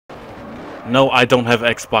No, I don't have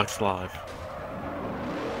Xbox Live.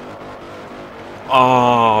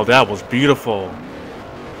 Oh, that was beautiful.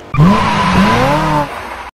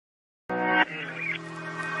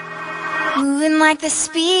 Moving like the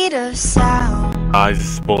speed of sound. Guys,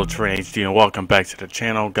 this is Bullet Train HD and welcome back to the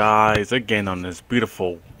channel, guys. Again on this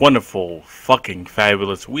beautiful, wonderful, fucking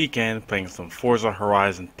fabulous weekend, playing some Forza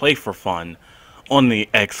Horizon Play for Fun on the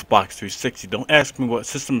Xbox 360. Don't ask me what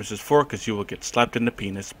system this is for, because you will get slapped in the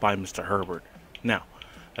penis by Mr. Herbert. Now,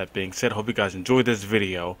 that being said, I hope you guys enjoyed this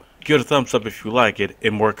video. Give it a thumbs up if you like it,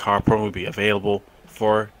 and more car porn will be available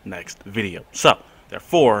for next video. So,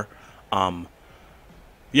 therefore,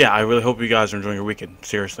 yeah, I really hope you guys are enjoying your weekend.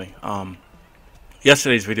 Seriously.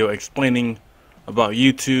 Yesterday's video explaining about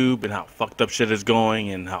YouTube and how fucked up shit is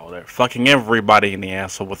going and how they're fucking everybody in the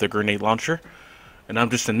asshole with a grenade launcher. And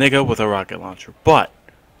I'm just a nigga with a rocket launcher. But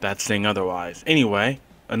that's saying otherwise. Anyway,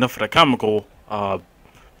 enough of the comical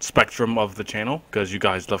spectrum of the channel, because you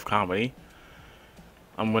guys love comedy.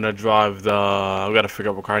 I'm gonna drive the... I've got to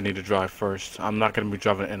figure out what car I need to drive first. I'm not gonna be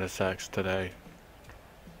driving NSX today.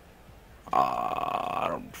 I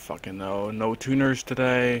don't fucking know. No tuners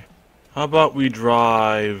today. How about we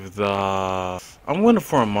drive the... I'm going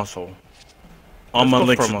for a muscle. All my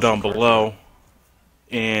links are down below.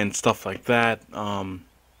 And stuff like that.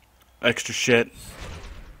 Extra shit.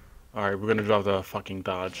 Alright, we're gonna drive the fucking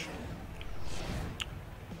Dodge.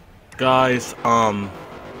 Guys, I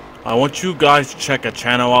want you guys to check a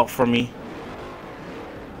channel out for me.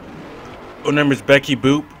 Her name is Becky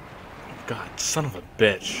Boop. God, son of a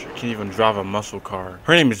bitch. I can't even drive a muscle car.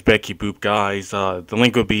 Her name is Becky Boop, guys. The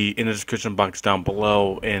link will be in the description box down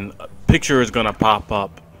below. And a picture is going to pop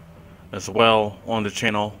up as well on the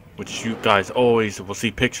channel, which you guys always will see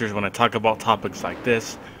pictures when I talk about topics like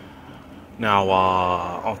this. Now,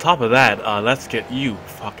 on top of that, let's get you,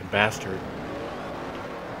 fucking bastard.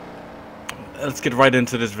 Let's get right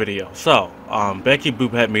into this video. So, Becky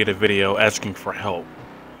Boop had made a video asking for help.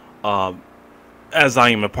 As I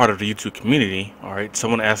am a part of the YouTube community, alright,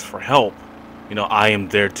 someone asks for help, you know, I am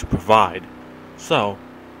there to provide. So,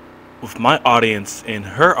 with my audience and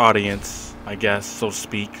her audience, I guess, so to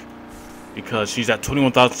speak, because she's at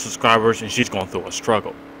 21,000 subscribers and she's going through a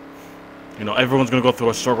struggle. You know, everyone's going to go through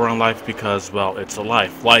a struggle in life because, well, it's a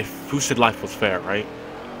life. Who said life was fair, right?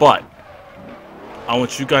 But, I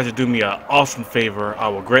want you guys to do me an awesome favor. I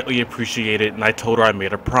will greatly appreciate it, and I told her I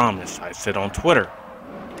made a promise. I said on Twitter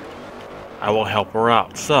I will help her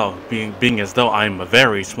out. So, being as though I'm a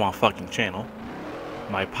very small fucking channel,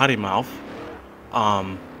 my potty mouth,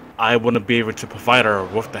 I wouldn't be able to provide her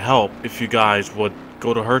with the help if you guys would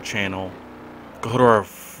go to her channel, go to her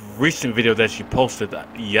recent video that she posted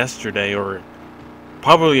yesterday, or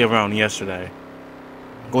probably around yesterday.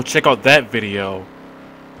 Go check out that video,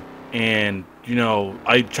 and, you know,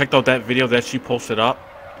 I checked out that video that she posted up.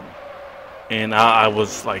 And I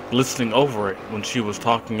was like listening over it when she was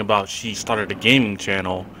talking about she started a gaming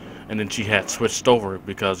channel and then she had switched over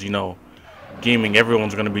because, you know, gaming,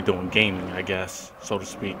 everyone's going to be doing gaming, I guess, so to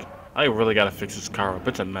speak. I really got to fix this car up.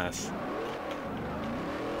 It's a mess.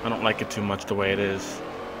 I don't like it too much the way it is.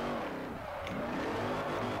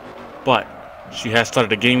 But she has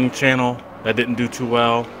started a gaming channel that didn't do too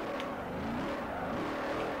well.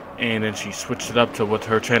 And then she switched it up to what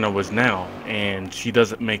her channel was now, and she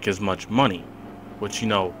doesn't make as much money, which, you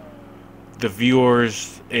know, the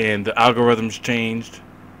viewers and the algorithms changed,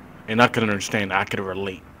 and I could understand, I could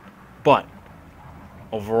relate. But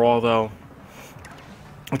overall, though,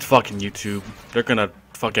 it's fucking YouTube. They're gonna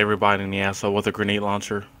fuck everybody in the asshole with a grenade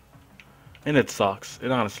launcher, and it sucks.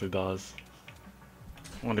 It honestly does.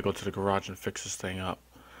 I want to go to the garage and fix this thing up,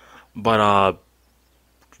 but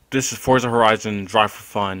this is Forza Horizon Drive for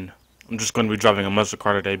Fun. I'm just going to be driving a muscle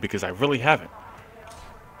car today because I really haven't.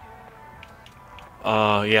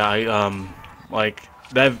 Yeah, like,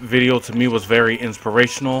 that video to me was very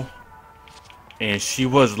inspirational. And she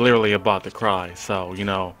was literally about to cry. So, you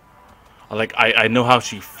know, like, I know how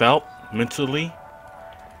she felt mentally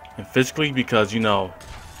and physically because, you know,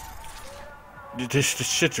 this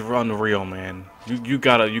shit's unreal, man. You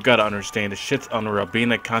gotta understand, this shit's unreal.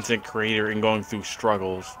 Being a content creator and going through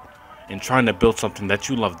struggles and trying to build something that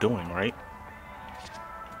you love doing, right?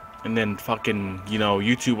 And then fucking, you know,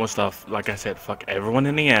 YouTube and stuff, like I said, fuck everyone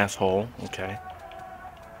in the asshole, okay?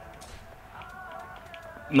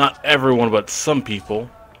 Not everyone, but some people.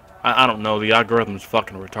 I don't know, the algorithm's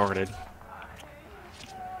fucking retarded.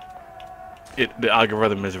 The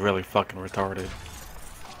algorithm is really fucking retarded.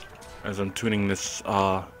 As I'm tuning this,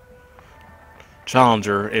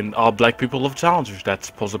 Challenger, and all black people love Challengers. That's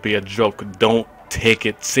supposed to be a joke. Don't take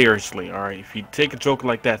it seriously, alright? If you take a joke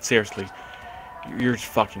like that seriously, You're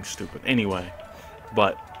fucking stupid. Anyway,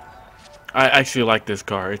 but I actually like this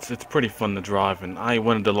car. It's pretty fun to drive, and I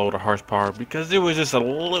wanted to lower the horsepower because it was just a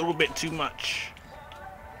little bit too much.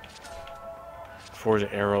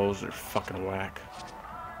 Forza arrows are fucking whack.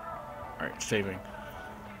 Alright, saving.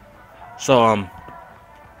 So,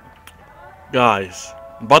 guys,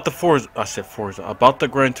 about the Forza, I said Forza, about the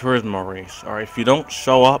Gran Turismo race. Alright, if you don't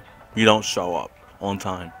show up, you don't show up on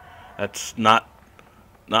time. That's not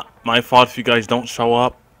my fault if you guys don't show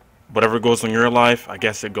up. Whatever goes on your life, I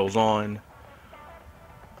guess it goes on.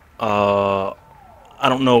 I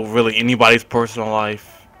don't know really anybody's personal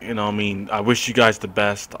life. You know, I mean, I wish you guys the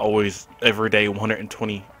best. Always, every day,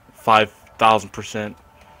 125,000%.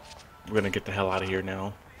 We're gonna get the hell out of here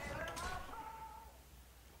now.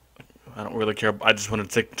 I don't really care. I just wanted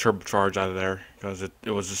to take the turbocharge out of there because it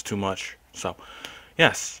was just too much. So,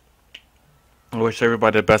 yes. I wish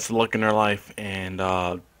everybody the best of luck in their life, and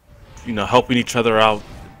you know, helping each other out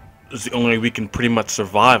is the only way we can pretty much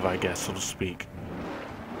survive, I guess, so to speak.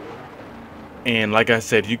 And like I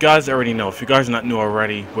said, you guys already know. If you guys are not new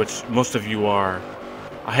already, which most of you are,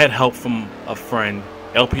 I had help from a friend,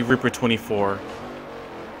 LP Reaper 24.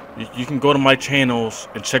 You can go to my channels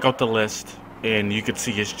and check out the list, and you can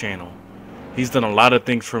see his channel. He's done a lot of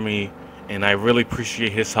things for me, and I really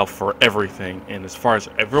appreciate his help for everything. And as far as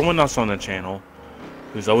everyone else on the channel,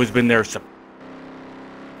 who's always been there,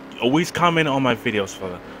 always comment on my videos for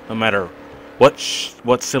them, no matter what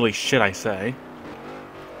silly shit I say.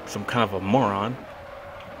 I'm kind of a moron,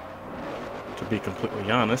 to be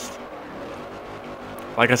completely honest.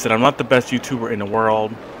 Like I said, I'm not the best YouTuber in the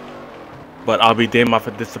world, but I'll be damned if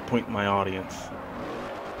I disappoint my audience.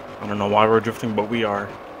 I don't know why we're drifting, but we are.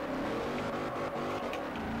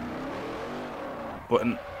 But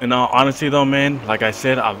in all honesty though, man, like I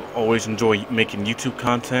said, I've always enjoyed making YouTube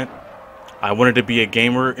content. I wanted to be a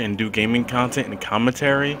gamer and do gaming content and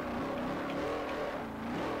commentary.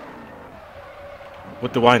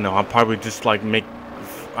 What do I know? I'll probably just like make,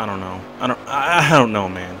 I don't know. I don't know,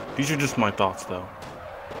 man. These are just my thoughts though.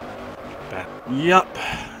 Yup.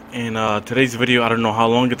 And today's video, I don't know how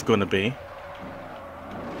long it's going to be.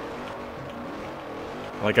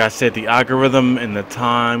 Like I said, the algorithm and the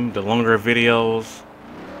time, the longer videos,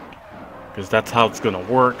 because that's how it's going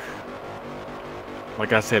to work.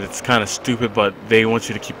 Like I said, it's kind of stupid, but they want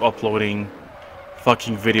you to keep uploading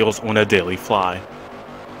fucking videos on a daily fly.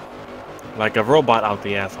 Like a robot out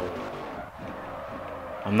the asshole.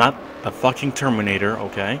 I'm not a fucking Terminator,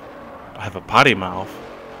 okay? I have a potty mouth.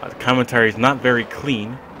 The commentary is not very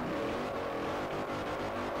clean.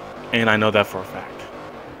 And I know that for a fact.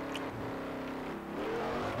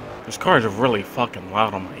 This car is really fucking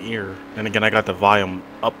loud on my ear. Then again, I got the volume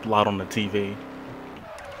up loud on the TV.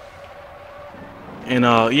 And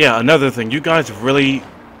yeah, another thing. You guys really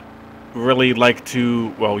like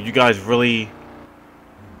to, well, you guys really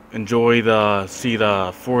enjoy see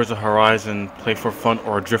the Forza Horizon play for fun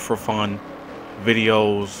or drift for fun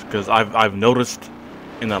videos, because I've noticed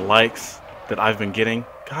in the likes that I've been getting.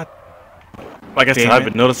 God, like I said, I've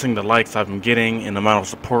been noticing the likes I've been getting and the amount of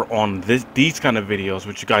support on these kind of videos,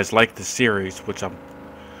 which you guys like the series, which I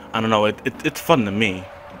don't know, it's fun to me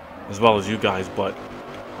as well as you guys, but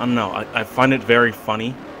I don't know, I find it very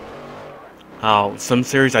funny how some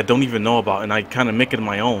series I don't even know about and I kind of make it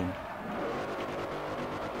my own.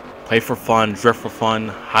 Play for fun, drift for fun,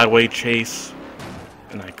 highway chase,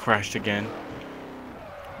 and I crashed again.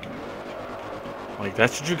 Like,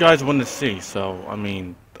 that's what you guys want to see. So, I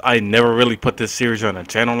mean, I never really put this series on a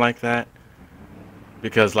channel like that,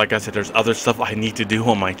 because, like I said, there's other stuff I need to do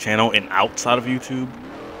on my channel and outside of YouTube.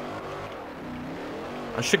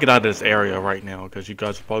 I should get out of this area right now, because you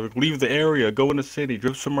guys will probably leave the area, go in the city,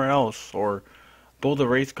 drift somewhere else, or build a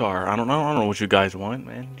race car. I don't know what you guys want,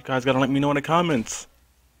 man. You guys gotta let me know in the comments.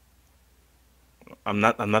 I'm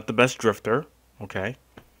not the best drifter, okay?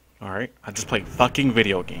 Alright? I just play fucking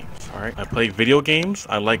video games, alright? I play video games,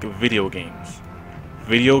 I like video games.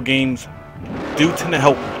 Video games do tend to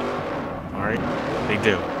help me, alright? They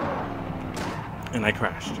do. And I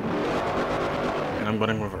crashed. And I'm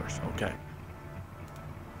going in reverse, okay.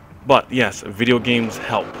 But, yes, video games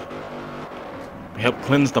help. They help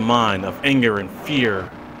cleanse the mind of anger and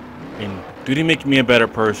fear. And do they make me a better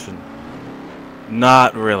person?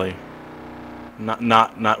 Not really.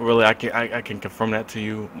 Not really. I can confirm that to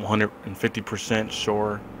you 150%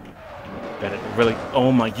 sure that it really.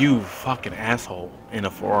 Oh my, you fucking asshole in a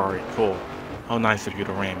Ferrari. Cool. How nice of you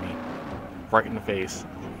to ram me right in the face.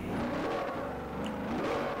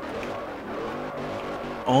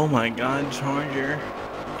 Oh my god, Charger.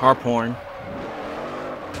 Car porn.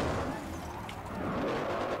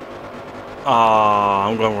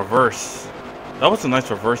 I'm going reverse. That was a nice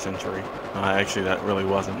reverse entry. Actually, that really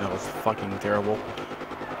wasn't. That was fucking terrible.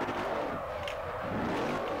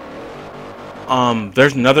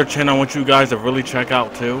 There's another channel I want you guys to really check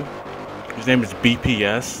out too. His name is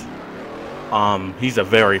BPS. He's a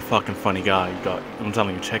very fucking funny guy. I'm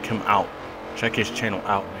telling you, check him out. Check his channel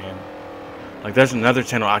out, man. Like, there's another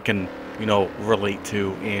channel I can, you know, relate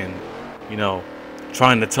to and, you know,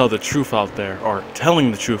 trying to tell the truth out there, or telling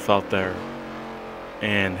the truth out there.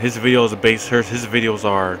 And his videos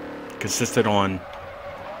are consistent on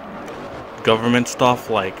government stuff,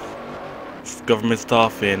 and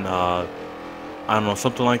I don't know,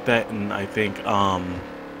 something like that. And I think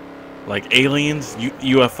like aliens,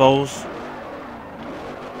 UFOs,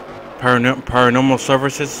 paranormal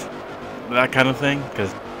services, that kind of thing,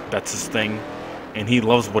 because that's his thing, and he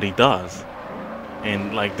loves what he does.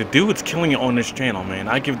 And like, the dude's killing it on this channel, man.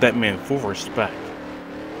 I give that man full respect.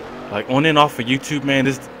 Like, on and off of YouTube, man,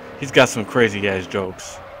 he's got some crazy ass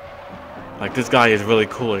jokes. Like, this guy is really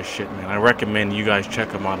cool as shit, man. I recommend you guys check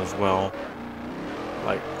him out as well.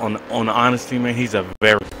 Like, on the honesty, man, he's a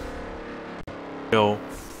very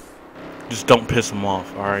just don't piss him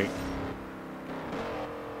off, alright?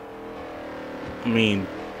 I mean,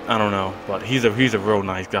 I don't know, but he's a real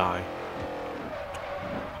nice guy.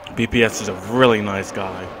 BPS is a really nice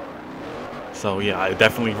guy. So yeah, I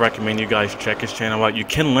definitely recommend you guys check his channel out. You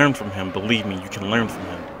can learn from him, believe me, you can learn from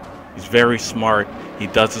him. He's very smart. He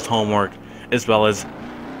does his homework, as well as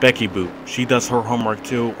Becky Boop. She does her homework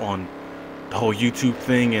too on the whole YouTube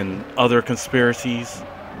thing and other conspiracies.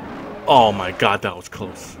 Oh my god, that was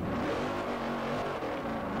close.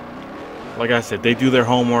 Like I said, they do their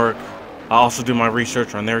homework. I also do my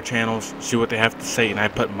research on their channels, see what they have to say, and I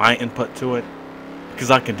put my input to it.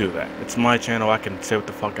 Because I can do that. It's my channel, I can say what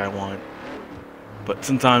the fuck I want. But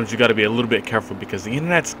sometimes you gotta be a little bit careful, because the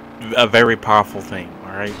internet's a very powerful thing,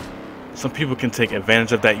 alright? Some people can take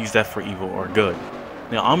advantage of that, use that for evil or good.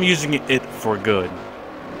 Now, I'm using it for good.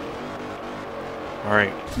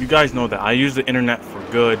 Alright, you guys know that I use the internet for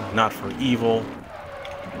good, not for evil.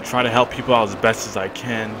 I try to help people out as best as I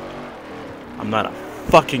can. I'm not a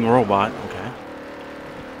fucking robot, okay?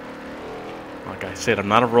 Like I said, I'm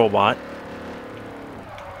not a robot.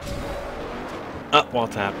 Wall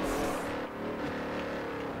tap.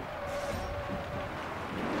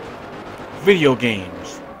 Video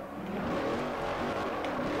games.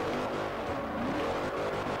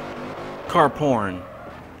 Car porn.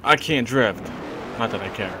 I can't drift. Not that I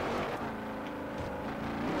care.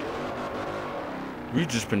 We've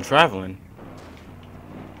just been traveling.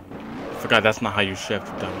 Forgot that's not how you shift,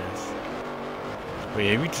 dumbass. But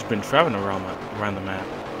yeah, we've just been traveling around the map.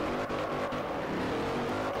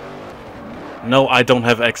 No, I don't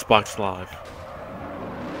have Xbox Live.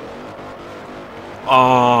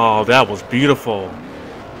 Oh, that was beautiful.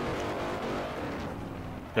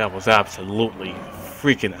 That was absolutely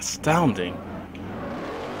freaking astounding.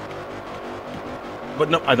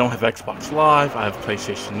 But no, I don't have Xbox Live. I have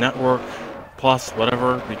PlayStation Network Plus,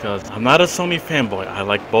 whatever, because I'm not a Sony fanboy. I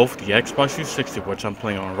like both the Xbox 360, which I'm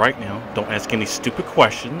playing on right now. Don't ask any stupid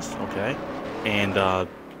questions, okay? And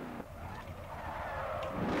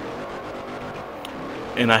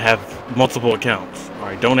I have multiple accounts.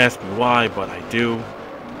 Alright, don't ask me why, but I do.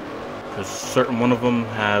 Because certain one of them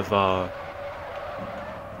have,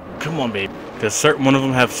 come on, babe. Because certain one of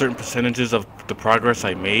them have certain percentages of the progress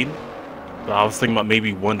I made. But I was thinking about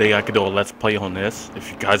maybe one day I could do a Let's Play on this. If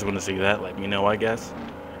you guys want to see that, let me know, I guess.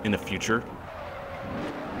 In the future.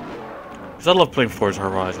 Because I love playing Forza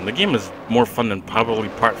Horizon. The game is more fun than probably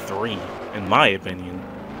Part 3, in my opinion.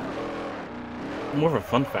 More of a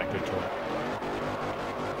fun factor to it.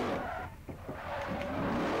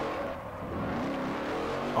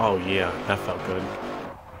 Oh yeah, that felt good.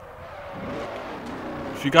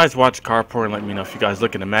 If you guys watch car porn, let me know. If you guys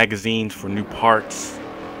look in the magazines for new parts,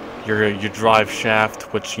 your drive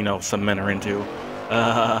shaft, which, you know, some men are into.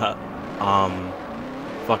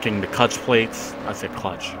 Fucking the clutch plates. I said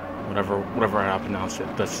clutch. Whatever I pronounce it.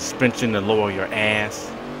 The suspension to lower your ass.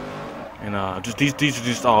 And just these are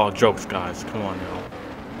just all jokes, guys. Come on now.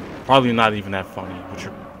 Probably not even that funny, which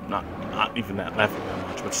are not even that laughing that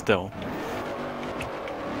much, but still.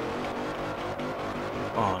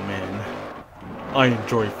 Oh man, I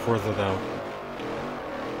enjoy Forza though,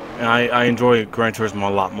 and I enjoy Gran Turismo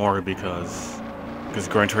a lot more because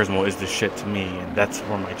Gran Turismo is the shit to me, and that's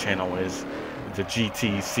where my channel is, the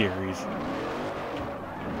GT series.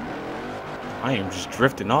 I am just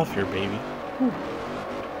drifting off here, baby. Whew.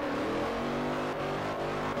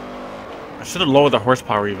 I should have lowered the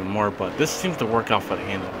horsepower even more, but this seems to work out for the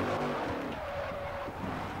handling.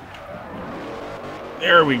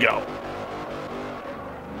 There we go.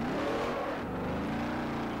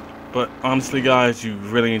 But honestly, guys, you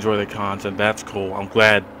really enjoy the content. That's cool. I'm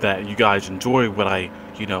glad that you guys enjoy what I,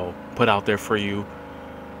 put out there for you,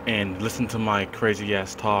 and listen to my crazy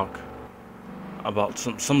ass talk about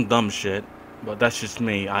some dumb shit. But that's just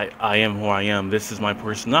me. I am who I am. This is my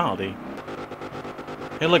personality.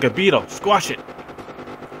 Hey, look, a beetle. Squash it.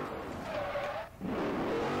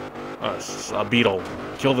 A beetle.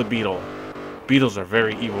 Kill the beetle. Beetles are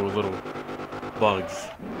very evil little bugs.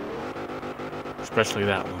 Especially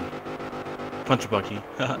that one. Punch Bucky.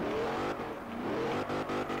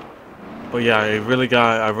 But yeah, I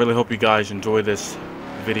really hope you guys enjoy this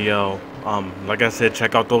video. Like I said,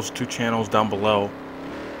 check out those 2 channels down below.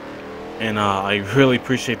 And I really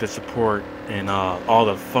appreciate the support and all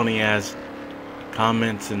the funny ass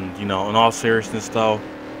comments, and in all seriousness though,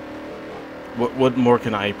 what more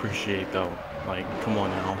can I appreciate though? Like, come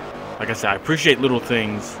on now. Like I said, I appreciate little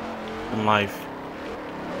things in life.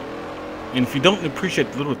 And if you don't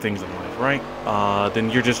appreciate the little things in life, right,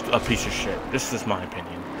 then you're just a piece of shit. This is my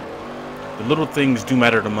opinion. The little things do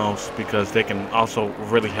matter the most because they can also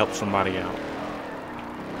really help somebody out.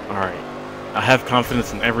 Alright. I have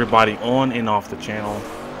confidence in everybody on and off the channel.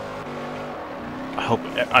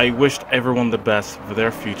 I wished everyone the best for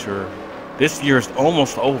their future. This year is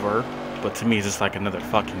almost over, but to me it's just like another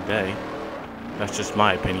fucking day. That's just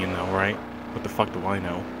my opinion though, right? What the fuck do I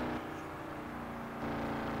know?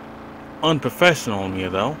 Unprofessional of me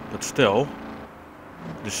though, but still,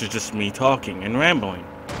 this is just me talking and rambling.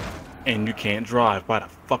 And you can't drive. Why the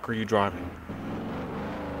fuck are you driving?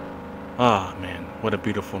 Ah, man, what a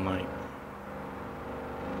beautiful night.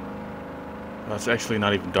 Well, it's actually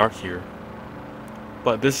not even dark here.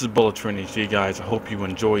 But this is Bullet Train HD, guys. I hope you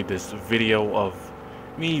enjoyed this video of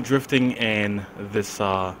me drifting and this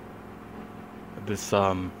Challenger.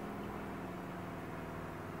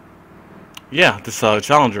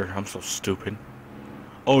 I'm so stupid.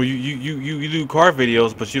 Oh, you do car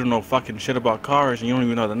videos, but you don't know fucking shit about cars, and you don't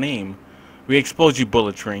even know the name. We exposed you,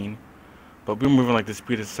 Bullet Train. But we're moving like the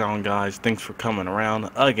speed of sound, guys. Thanks for coming around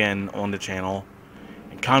again on the channel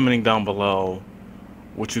and commenting down below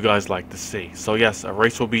what you guys like to see. So yes, a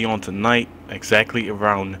race will be on tonight, exactly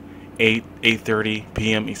around 8:30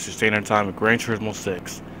 p.m. Eastern Standard Time at Gran Turismo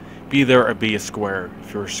 6. Be there or be a square.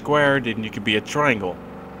 If you're a square, then you could be a triangle,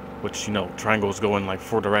 which triangles go in like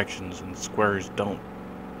 4 directions and squares don't.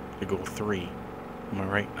 They go 3. Am I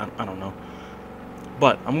right? I don't know.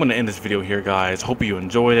 But I'm gonna end this video here, guys. Hope you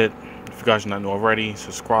enjoyed it. If you guys are not already,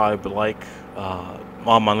 subscribe, like.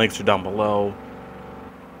 All my links are down below,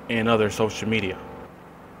 and other social media.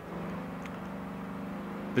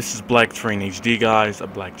 This is Black Train HD, guys. A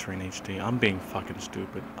Black Train HD. I'm being fucking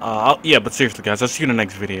stupid. Yeah, but seriously, guys, I'll see you in the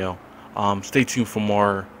next video. Stay tuned for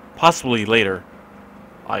more, possibly later.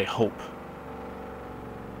 I hope.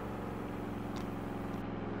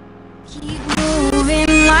 Keep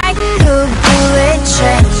moving like a bullet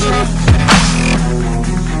train.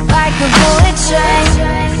 Like a bullet train.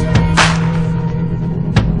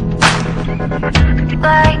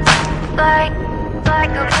 Like a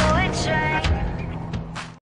bullet train.